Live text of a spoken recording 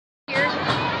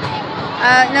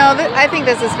No, I think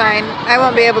this is fine. I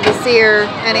won't be able to see her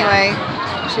anyway.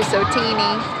 She's so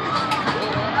teeny.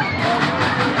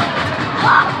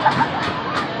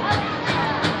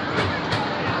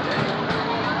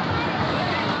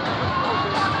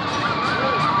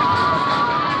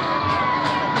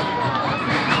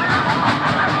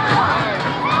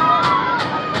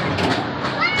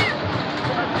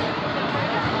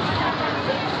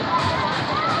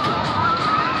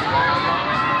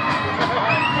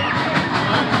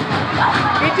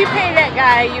 Did you pay that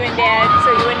guy, you and Dad, so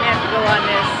you wouldn't have to go on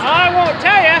this? I won't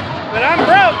tell you, but I'm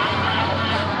broke.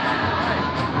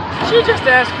 She just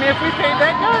asked me if we paid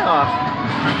that guy off.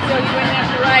 So you wouldn't have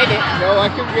to ride it. No, I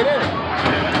couldn't get in it.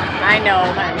 I know,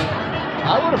 honey.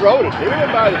 I would have rode it. It would have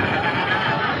been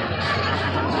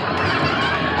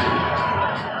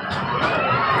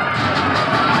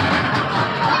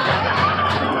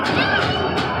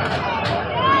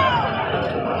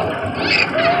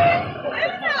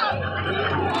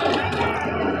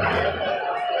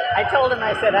I told him,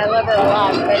 I said, I love her a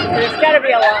lot, but there's got to be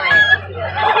a line.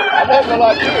 I love a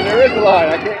lot too. There is a line.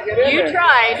 I can't get in You there.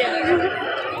 tried.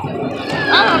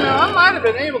 I don't know. I might have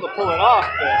been able to pull it off,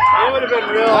 but it would have been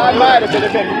real. I might have been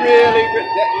really.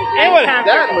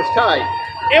 That was tight.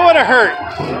 It would have hurt.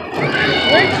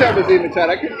 Swing set was even tight.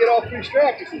 I couldn't get all three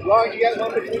straps. As long as you got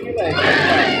one between your legs. I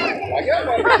got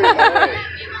one between my legs.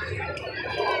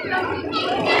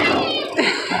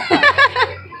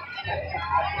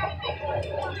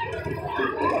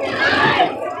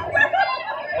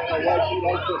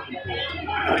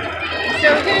 So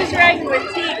who's riding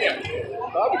with Tegan?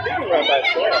 Bobby Tegan ride by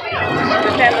himself.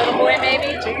 With that little boy,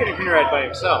 maybe? Tegan can ride by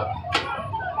himself.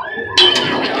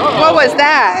 What was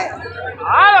that?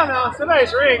 I don't know.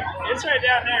 Somebody's ring. It's right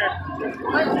down there.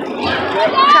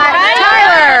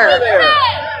 Tyler!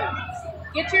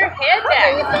 Get your head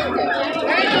back.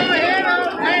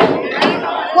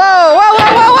 Whoa, whoa,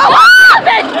 whoa, whoa, whoa,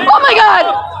 whoa! Oh my God!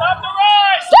 Stop the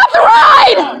ride! Stop the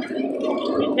ride!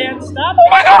 You can't stop Oh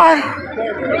my God!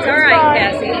 It's all right,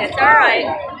 Cassie. It's all right.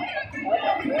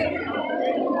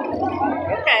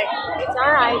 Okay. It's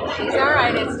all right. She's all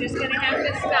right. It's just going to have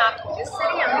to stop. Just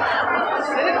sit down.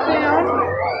 Sit down.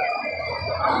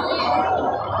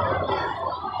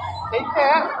 Hey,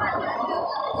 Pat.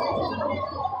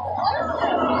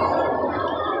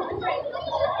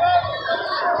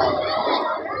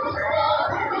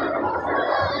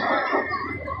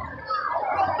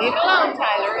 Leave it alone,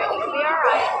 Tyler. It'll be all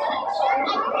right.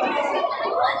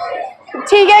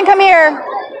 Tegan, come here.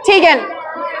 Tegan,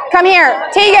 come here.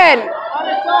 Tegan.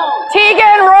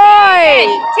 Tegan Roy.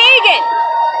 Tegan!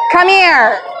 Come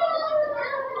here.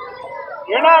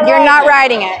 You're not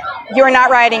riding it. You're not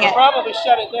riding it. Probably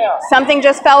shut it down. Something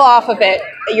just fell off of it.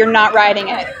 You're not riding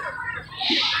it.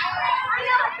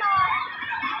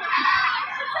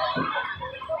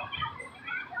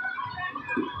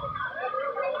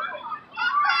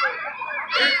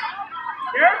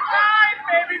 You're fine,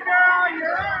 baby girl.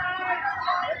 You're all right.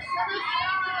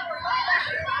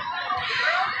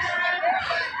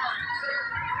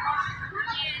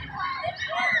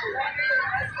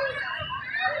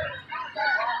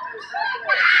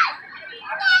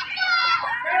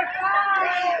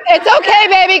 It's okay,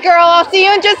 baby girl. I'll see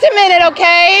you in just a minute,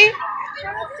 okay?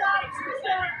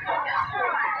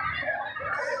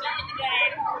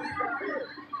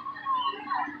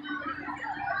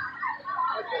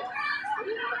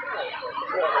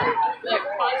 Look,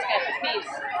 Paul's got the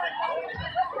piece.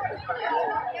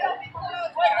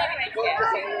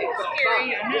 It's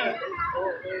scary, I know.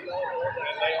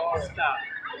 Stop.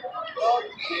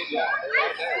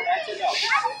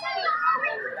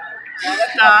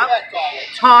 Stop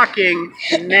talking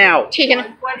now.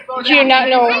 Tegan, do you not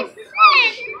know?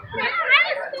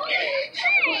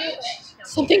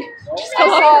 Something just fell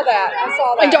off. I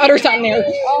saw that. My daughter's on there.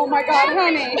 Oh my God,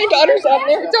 honey. My daughter's on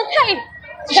there. It's okay.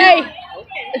 Hey,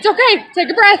 it's okay. Take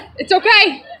a breath. It's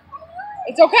okay.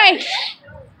 It's okay.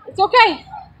 It's okay.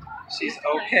 She's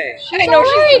okay. I know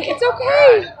she's okay. It's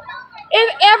okay.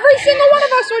 If every single one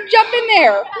of us would jump in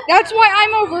there, that's why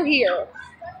I'm over here.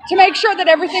 To make sure that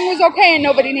everything was okay and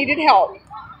nobody needed help.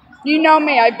 You know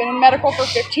me, I've been in medical for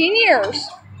 15 years.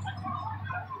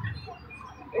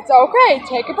 It's okay,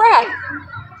 take a breath.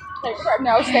 Take a breath.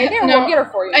 No, stay there, No, we'll get her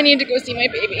for you. I need to go see my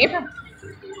baby. It's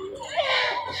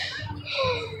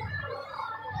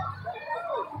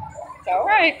all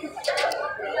right.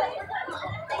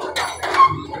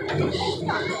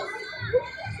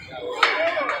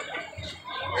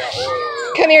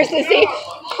 Come here, sissy.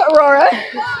 Aurora.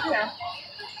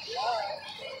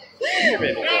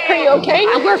 Are you okay?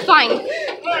 We're fine.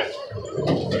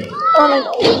 Oh my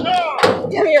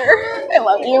God. Come here. I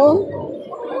love you.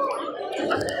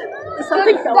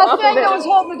 Something fell The off thing of that it. was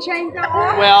holding the chain fell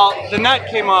off? Well, the nut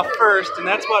came off first, and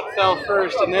that's what fell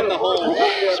first, and then the whole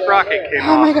sprocket came off.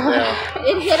 Oh my god.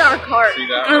 It hit our cart. See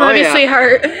that? I love you, yeah.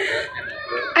 sweetheart.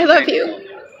 I love you.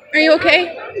 Are you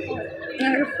okay?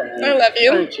 I love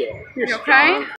you. Aren't you? You okay?